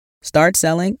Start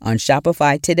selling on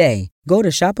Shopify today. Go to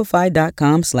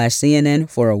shopify.com/CNN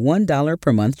for a $1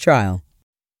 per month trial.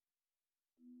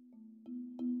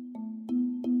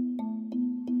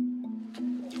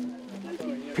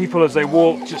 People as they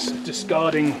walk just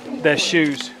discarding their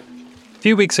shoes. A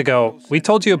few weeks ago, we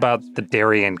told you about the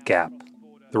Darien Gap,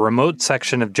 the remote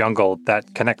section of jungle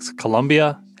that connects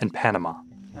Colombia and Panama.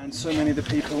 And so many of the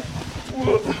people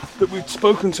that we'd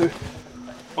spoken to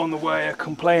on the way are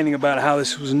complaining about how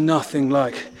this was nothing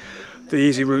like the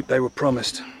easy route they were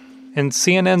promised. And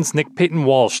CNN's Nick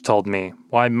Payton-Walsh told me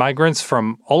why migrants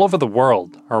from all over the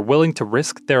world are willing to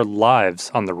risk their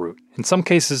lives on the route, in some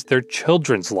cases their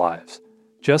children's lives,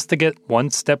 just to get one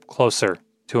step closer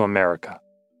to America.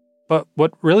 But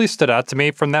what really stood out to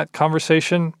me from that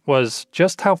conversation was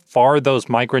just how far those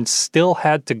migrants still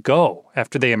had to go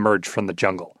after they emerged from the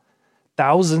jungle.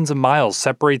 Thousands of miles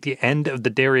separate the end of the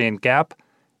Darien Gap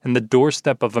and the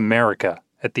doorstep of America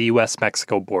at the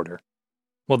U.S.-Mexico border.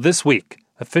 Well, this week,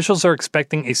 officials are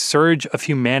expecting a surge of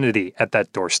humanity at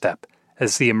that doorstep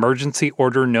as the emergency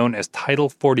order known as Title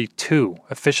 42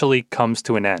 officially comes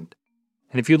to an end.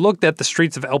 And if you looked at the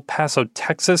streets of El Paso,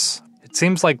 Texas, it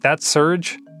seems like that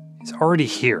surge is already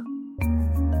here.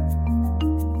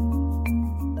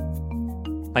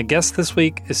 My guest this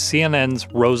week is CNN's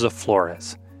Rosa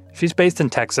Flores. She's based in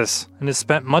Texas and has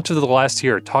spent much of the last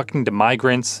year talking to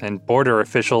migrants and border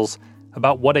officials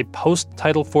about what a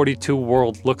post-Title 42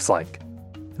 world looks like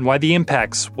and why the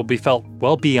impacts will be felt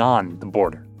well beyond the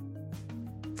border.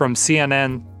 From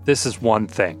CNN, this is One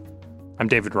Thing. I'm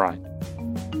David Ryan.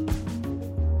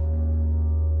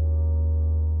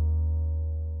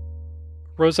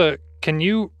 Rosa, can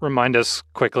you remind us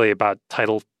quickly about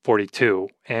Title 42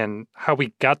 and how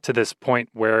we got to this point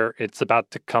where it's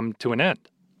about to come to an end?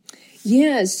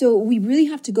 Yeah, so we really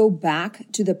have to go back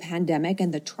to the pandemic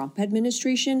and the Trump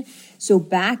administration. So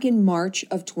back in March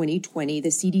of 2020, the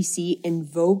CDC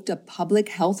invoked a public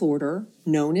health order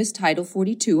known as Title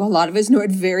 42. A lot of us know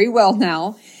it very well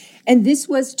now. And this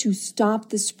was to stop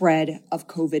the spread of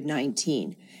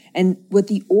COVID-19. And what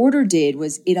the order did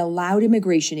was it allowed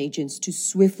immigration agents to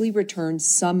swiftly return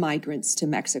some migrants to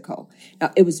Mexico.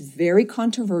 Now, it was very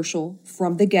controversial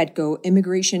from the get-go.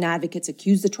 Immigration advocates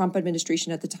accused the Trump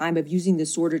administration at the time of using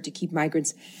this order to keep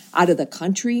migrants out of the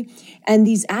country. And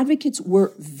these advocates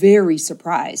were very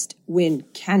surprised when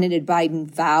candidate Biden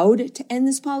vowed to end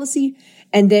this policy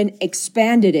and then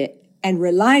expanded it and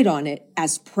relied on it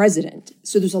as president.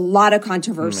 So there's a lot of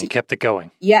controversy. He kept it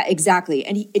going. Yeah, exactly.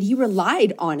 And he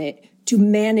relied on it to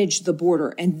manage the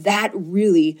border. And that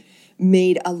really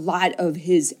made a lot of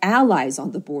his allies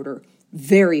on the border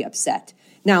very upset.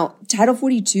 Now, Title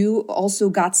 42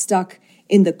 also got stuck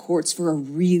in the courts for a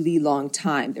really long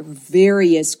time. There were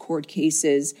various court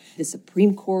cases. The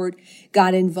Supreme Court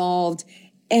got involved.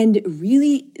 And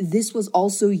really, this was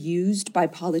also used by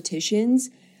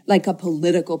politicians like a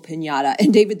political piñata.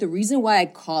 And David, the reason why I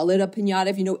call it a piñata,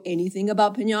 if you know anything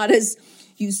about piñatas,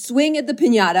 you swing at the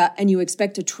piñata and you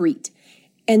expect a treat.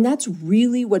 And that's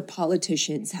really what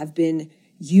politicians have been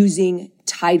using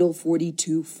Title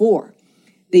 42 for.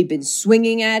 They've been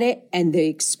swinging at it and they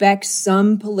expect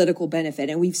some political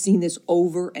benefit. And we've seen this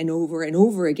over and over and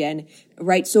over again,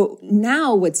 right? So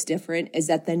now what's different is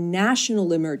that the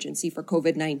national emergency for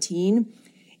COVID-19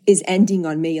 is ending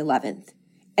on May 11th.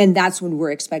 And that's when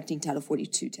we're expecting Title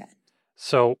 42 to end.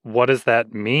 So what does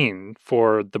that mean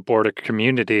for the border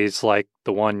communities like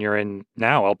the one you're in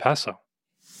now, El Paso?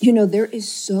 You know, there is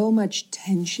so much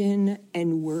tension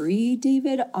and worry,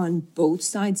 David, on both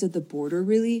sides of the border,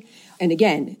 really. And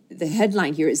again, the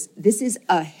headline here is this is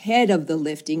ahead of the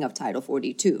lifting of Title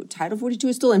 42. Title 42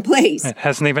 is still in place. It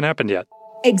hasn't even happened yet.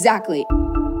 Exactly.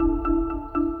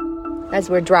 As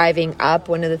we're driving up,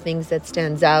 one of the things that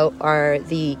stands out are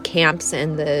the camps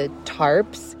and the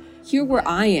tarps. Here where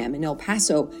I am in El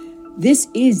Paso, this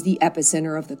is the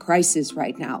epicenter of the crisis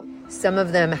right now. Some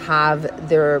of them have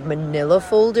their manila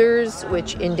folders,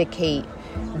 which indicate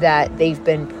that they've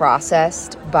been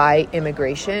processed by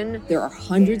immigration. There are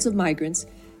hundreds of migrants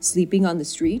sleeping on the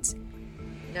streets.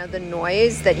 Now, the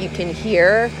noise that you can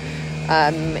hear,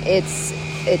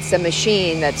 it's a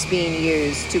machine that's being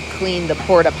used to clean the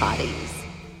porta potties.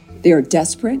 They are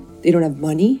desperate. They don't have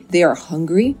money. They are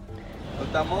hungry.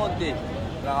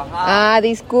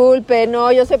 Disculpe, no,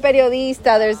 yo soy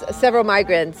periodista. There's several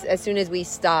migrants. As soon as we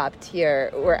stopped here,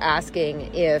 were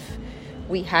asking if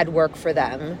we had work for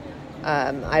them.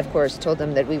 I, of course, told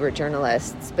them that we were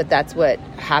journalists, but that's what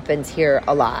happens here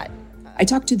a lot. I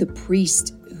talked to the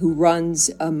priest who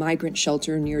runs a migrant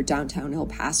shelter near downtown El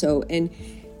Paso, and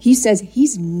he says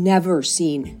he's never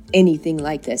seen anything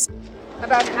like this.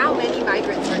 About how many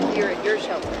migrants are here at your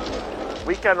shelter?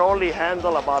 We can only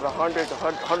handle about 100 to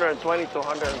 120 to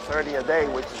 130 a day,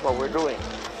 which is what we're doing.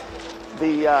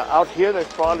 Out here, there's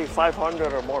probably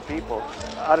 500 or more people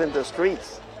out in the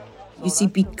streets. You see,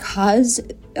 because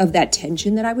of that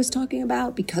tension that I was talking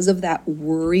about, because of that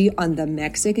worry on the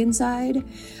Mexican side,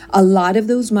 a lot of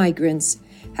those migrants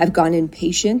have gone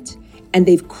impatient and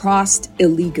they've crossed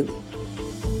illegally.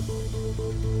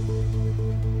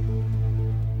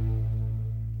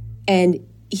 And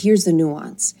here's the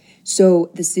nuance.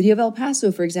 So the city of El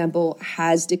Paso, for example,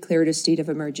 has declared a state of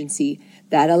emergency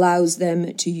that allows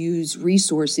them to use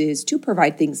resources to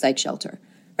provide things like shelter,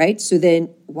 right? So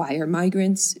then why are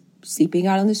migrants sleeping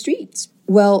out on the streets?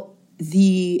 Well,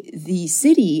 the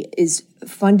city is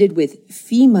funded with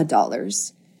FEMA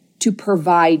dollars to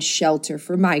provide shelter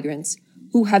for migrants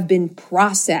who have been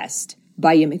processed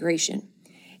by immigration.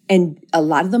 And a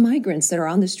lot of the migrants that are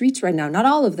on the streets right now, not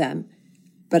all of them,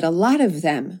 but a lot of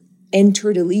them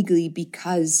entered illegally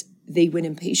because they went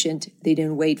impatient. They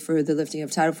didn't wait for the lifting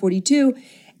of Title 42.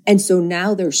 And so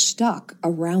now they're stuck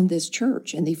around this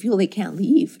church and they feel they can't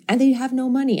leave and they have no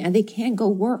money and they can't go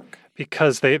work.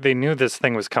 Because they knew this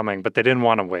thing was coming, but they didn't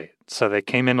want to wait. So they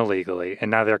came in illegally and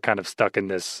now they're kind of stuck in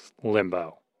this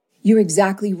limbo. You're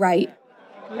exactly right.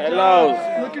 Hello.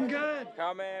 Looking good.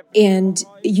 And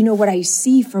you know what I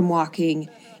see from walking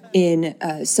in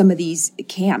some of these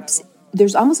camps,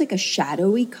 there's almost like a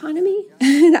shadow economy.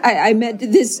 And I met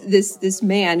this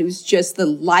man who's just the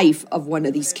life of one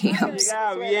of these camps. He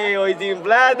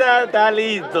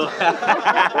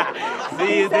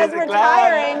says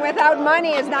retiring without money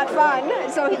is not fun,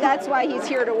 so that's why he's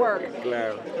here to work.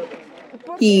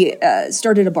 He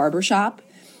started a barber shop,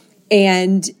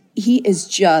 and he is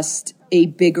just a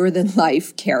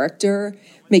bigger-than-life character,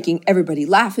 making everybody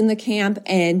laugh in the camp.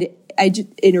 And I just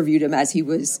interviewed him as he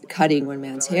was cutting one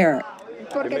man's hair.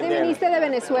 ¿Por qué te viniste de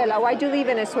Venezuela? Why'd you leave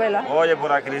Venezuela? Oye, por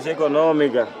la crisis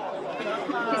económica.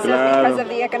 He says because of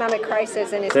the economic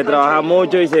crisis in his Se country. trabaja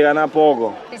mucho y se gana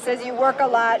poco. He says you work a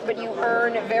lot, but you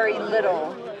earn very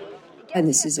little. And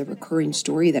this is a recurring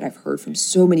story that I've heard from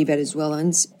so many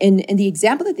Venezuelans. And the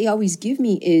example that they always give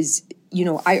me is, you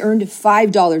know, I earned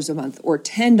 $5 a month or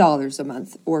 $10 a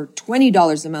month or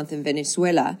 $20 a month in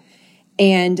Venezuela,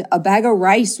 and a bag of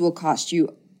rice will cost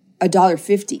you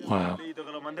 $1.50. Wow. He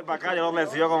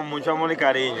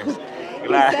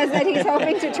says that he's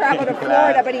hoping to travel to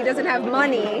Florida, but he doesn't have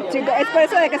money to go. Es por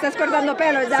eso de que estás cortando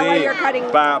pelo. Is that why you're cutting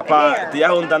hair? Estoy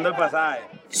juntando el pasaje.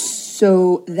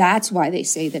 So that's why they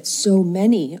say that so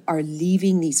many are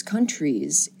leaving these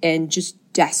countries and just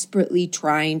desperately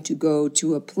trying to go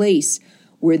to a place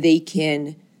where they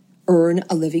can earn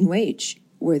a living wage,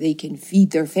 where they can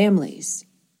feed their families.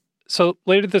 So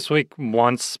later this week,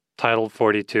 once Title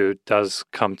 42 does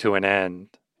come to an end,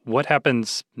 what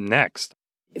happens next?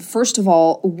 First of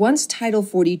all, once Title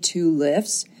 42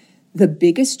 lifts, the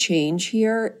biggest change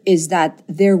here is that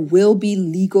there will be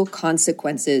legal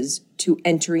consequences to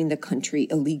entering the country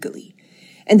illegally.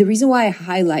 And the reason why I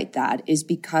highlight that is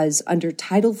because under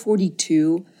Title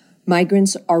 42,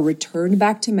 migrants are returned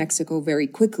back to Mexico very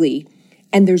quickly,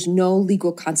 and there's no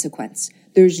legal consequence.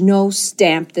 There's no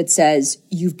stamp that says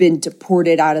you've been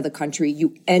deported out of the country,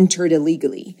 you entered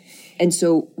illegally. And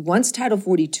so once Title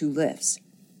 42 lifts,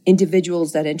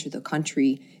 individuals that enter the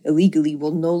country illegally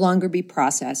will no longer be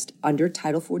processed under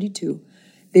Title 42.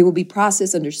 They will be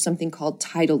processed under something called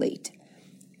Title 8.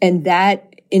 And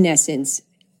that, in essence,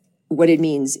 what it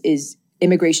means is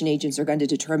immigration agents are going to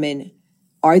determine,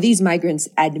 are these migrants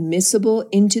admissible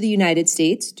into the United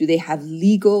States? Do they have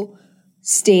legal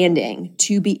standing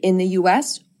to be in the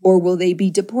U.S., or will they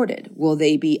be deported? Will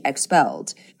they be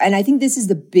expelled? And I think this is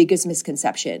the biggest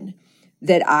misconception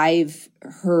that I've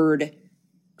heard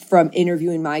from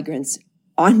interviewing migrants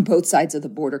on both sides of the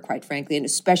border, quite frankly, and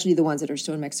especially the ones that are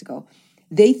still in Mexico.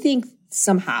 They think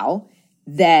somehow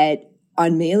that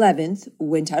on May 11th,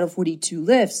 when Title 42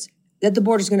 lifts, that the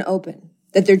border's going to open,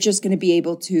 that they're just going to be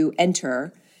able to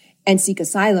enter and seek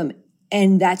asylum.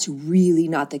 And that's really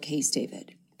not the case,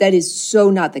 David. That is so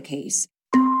not the case.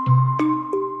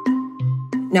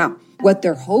 Now, what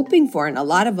they're hoping for, and a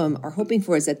lot of them are hoping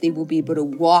for, is that they will be able to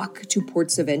walk to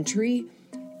ports of entry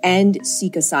and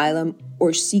seek asylum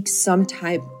or seek some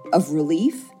type of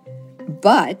relief.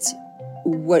 But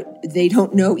what they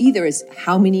don't know either is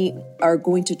how many are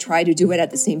going to try to do it at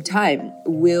the same time.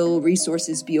 Will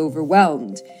resources be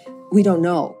overwhelmed? We don't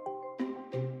know.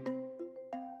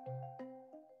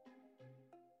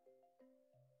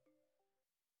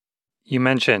 You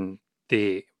mentioned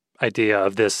the idea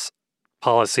of this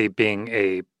policy being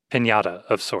a piñata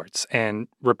of sorts, and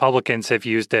Republicans have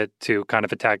used it to kind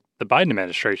of attack the Biden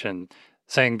administration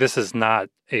saying this is not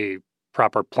a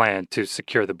proper plan to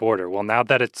secure the border. Well, now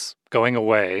that it's going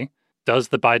away, does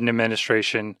the Biden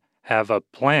administration have a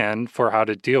plan for how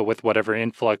to deal with whatever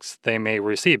influx they may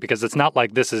receive? Because it's not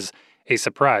like this is a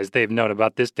surprise. They've known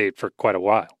about this date for quite a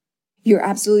while. You're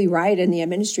absolutely right. And the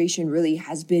administration really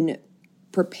has been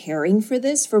preparing for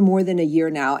this for more than a year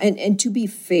now. And to be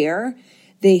fair,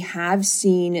 they have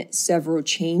seen several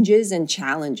changes and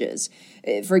challenges.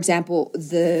 For example,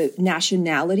 the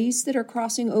nationalities that are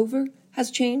crossing over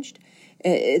has changed.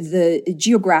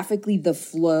 Geographically, the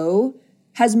flow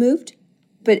has moved.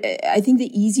 But I think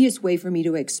the easiest way for me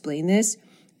to explain this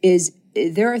is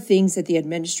there are things that the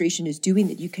administration is doing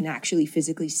that you can actually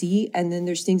physically see, and then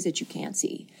there's things that you can't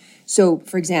see. So,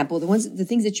 for example, the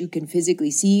things that you can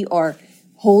physically see are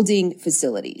holding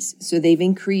facilities. So they've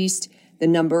increased the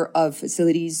number of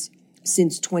facilities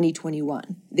since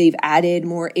 2021. They've added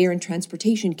more air and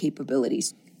transportation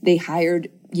capabilities. They hired,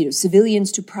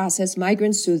 civilians to process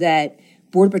migrants so that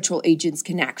Border Patrol agents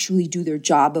can actually do their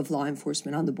job of law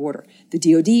enforcement on the border. The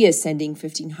DOD is sending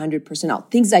 1,500 personnel,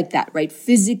 things like that, right?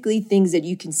 Physically, things that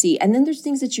you can see. And then there's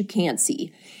things that you can't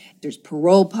see. There's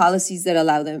parole policies that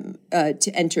allow them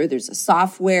to enter. There's a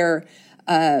software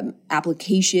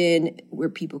application where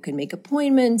people can make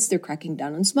appointments. They're cracking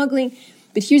down on smuggling.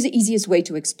 But here's the easiest way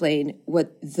to explain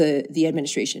what the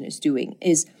administration is doing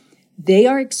is they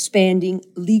are expanding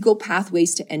legal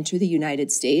pathways to enter the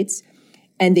United States,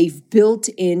 and they've built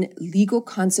in legal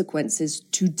consequences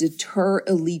to deter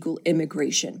illegal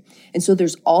immigration. And so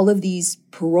there's all of these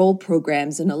parole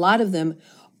programs, and a lot of them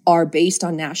are based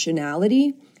on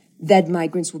nationality that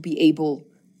migrants will be able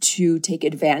to take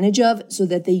advantage of so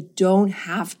that they don't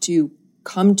have to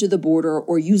come to the border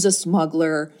or use a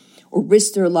smuggler or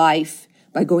risk their life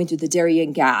by going through the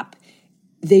Darien Gap.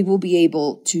 They will be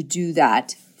able to do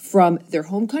that from their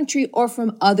home country or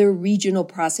from other regional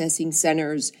processing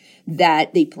centers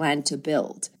that they plan to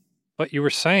build. But you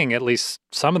were saying at least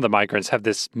some of the migrants have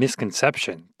this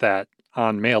misconception that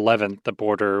on May 11th, the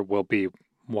border will be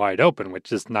wide open,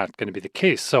 which is not going to be the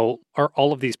case. So are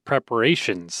all of these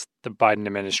preparations the Biden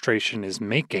administration is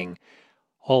making,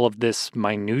 all of this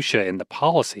minutia in the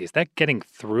policy, is that getting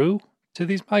through to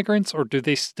these migrants, or do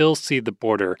they still see the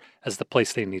border as the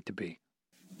place they need to be?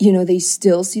 They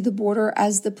still see the border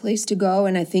as the place to go.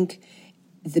 And I think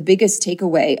the biggest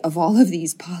takeaway of all of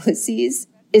these policies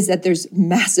is that there's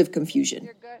massive confusion.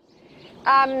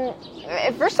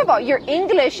 First of all, your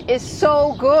English is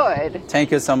so good. Thank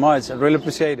you so much. I really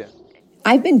appreciate it.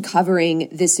 I've been covering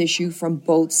this issue from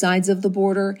both sides of the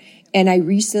border, and I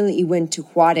recently went to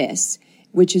Juarez,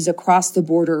 which is across the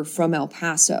border from El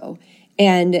Paso.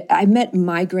 And I met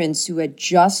migrants who had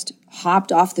just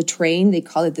hopped off the train. They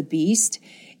call it the Beast.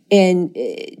 And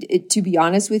to be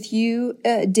honest with you,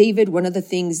 David, one of the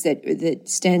things that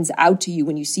stands out to you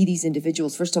when you see these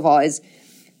individuals, first of all, is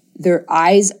their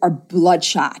eyes are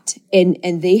bloodshot.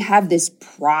 And they have this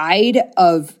pride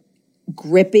of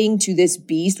gripping to this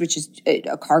beast, which is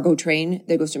a cargo train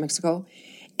that goes to Mexico,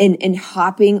 and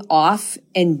hopping off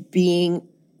and being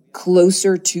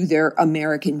closer to their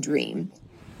American dream.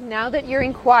 Now that you're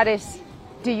in Juarez,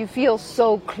 do you feel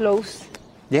so close?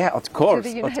 Yeah, of course,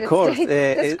 to the United of course.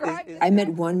 States? I met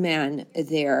one man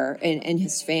there and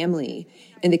his family.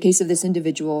 In the case of this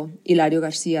individual, Hilario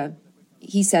Garcia,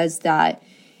 he says that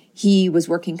he was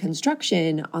working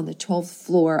construction on the 12th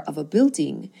floor of a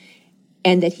building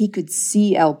and that he could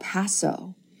see El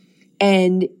Paso.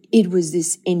 And it was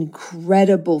this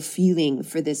incredible feeling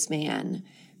for this man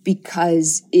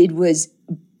because it was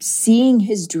seeing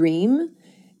his dream,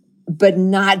 but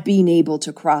not being able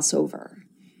to cross over.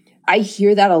 I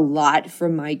hear that a lot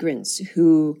from migrants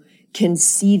who can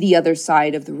see the other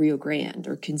side of the Rio Grande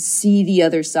or can see the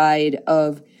other side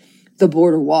of the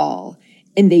border wall,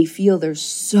 and they feel they're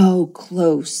so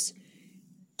close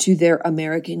to their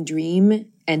American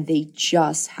dream, and they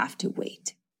just have to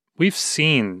wait. We've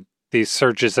seen these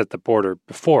surges at the border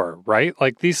before, right?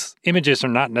 Like, these images are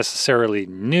not necessarily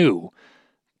new,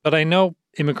 but I know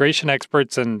immigration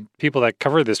experts and people that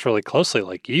cover this really closely,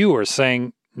 like you, are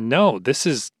saying, no, this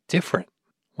is different.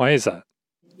 Why is that?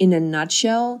 In a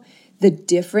nutshell, the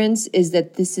difference is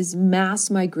that this is mass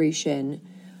migration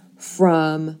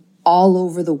from all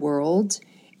over the world.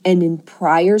 And in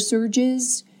prior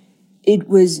surges, it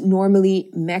was normally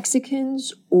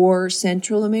Mexicans or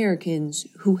Central Americans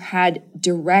who had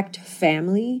direct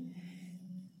family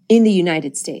in the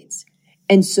United States.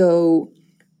 And so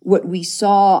what we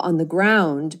saw on the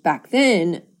ground back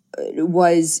then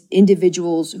was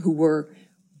individuals who were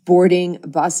boarding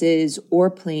buses or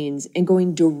planes and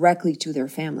going directly to their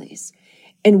families.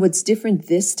 And what's different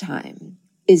this time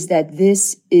is that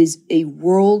this is a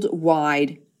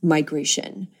worldwide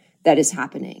migration that is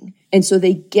happening. And so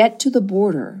they get to the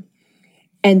border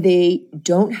and they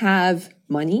don't have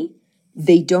money,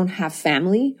 they don't have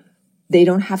family, they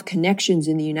don't have connections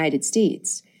in the United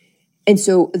States. And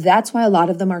so that's why a lot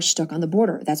of them are stuck on the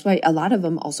border. That's why a lot of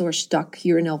them also are stuck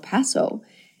here in El Paso,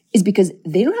 is because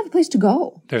they don't have a place to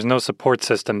go. There's no support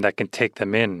system that can take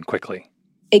them in quickly.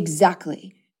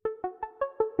 Exactly.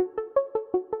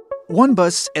 One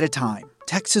bus at a time,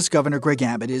 Texas Governor Greg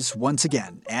Abbott is once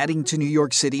again adding to New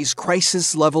York City's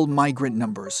crisis-level migrant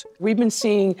numbers. We've been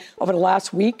seeing over the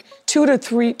last week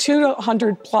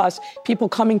 200 plus people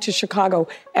coming to Chicago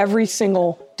every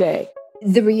single day.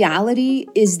 The reality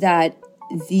is that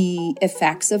the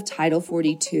effects of Title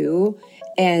 42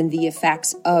 and the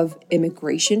effects of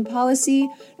immigration policy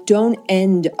don't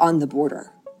end on the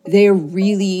border. They're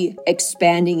really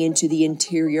expanding into the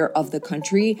interior of the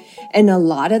country. And a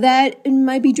lot of that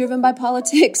might be driven by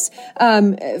politics.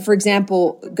 For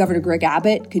example, Governor Greg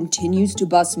Abbott continues to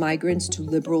bus migrants to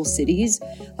liberal cities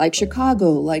like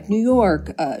Chicago, like New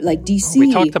York, like D.C.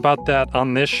 We talked about that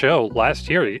on this show last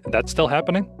year. That's still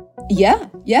happening?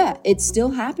 Yeah, it's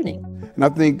still happening. And I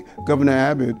think Governor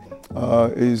Abbott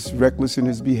is reckless in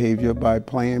his behavior by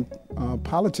playing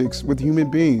politics with human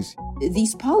beings.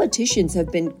 These politicians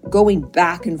have been going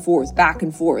back and forth.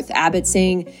 Abbott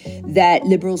saying that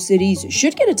liberal cities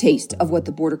should get a taste of what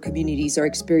the border communities are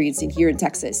experiencing here in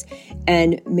Texas.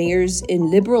 And mayors in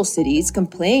liberal cities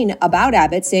complain about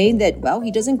Abbott, saying that, well,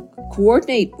 he doesn't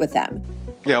coordinate with them.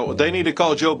 Yeah, well, they need to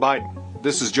call Joe Biden.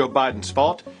 This is Joe Biden's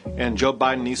fault, and Joe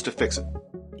Biden needs to fix it.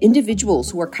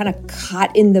 Individuals who are kind of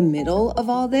caught in the middle of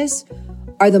all this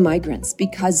are the migrants,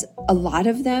 because a lot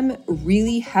of them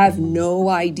really have no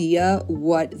idea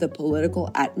what the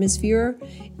political atmosphere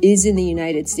is in the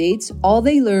United States. All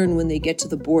they learn when they get to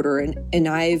the border, and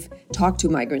I've talked to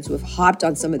migrants who have hopped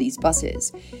on some of these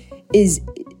buses, is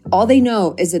all they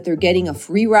know is that they're getting a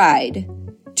free ride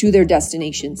to their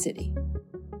destination city.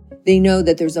 They know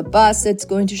that there's a bus that's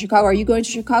going to Chicago. Are you going to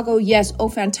Chicago? Yes. Oh,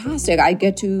 fantastic. I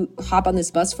get to hop on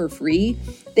this bus for free.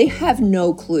 They have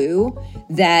no clue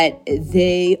that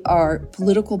they are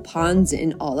political pawns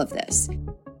in all of this.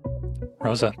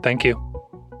 Rosa, thank you.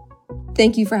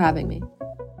 Thank you for having me.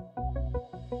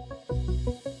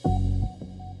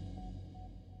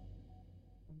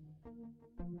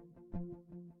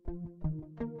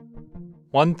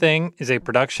 One Thing is a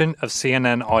production of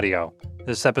CNN Audio.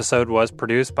 This episode was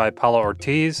produced by Paula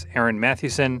Ortiz, Aaron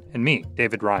Mathewson, and me,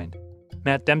 David Rind.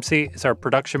 Matt Dempsey is our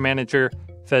production manager,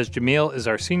 Fez Jamil is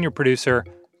our senior producer,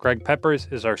 Greg Peppers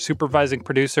is our supervising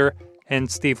producer, and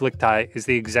Steve Lichtai is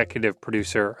the executive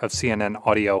producer of CNN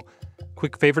Audio.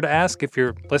 Quick favor to ask, if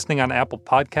you're listening on Apple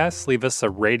Podcasts, leave us a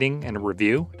rating and a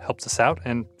review. It helps us out,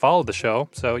 and follow the show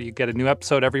so you get a new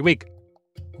episode every week.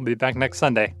 We'll be back next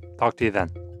Sunday. Talk to you then.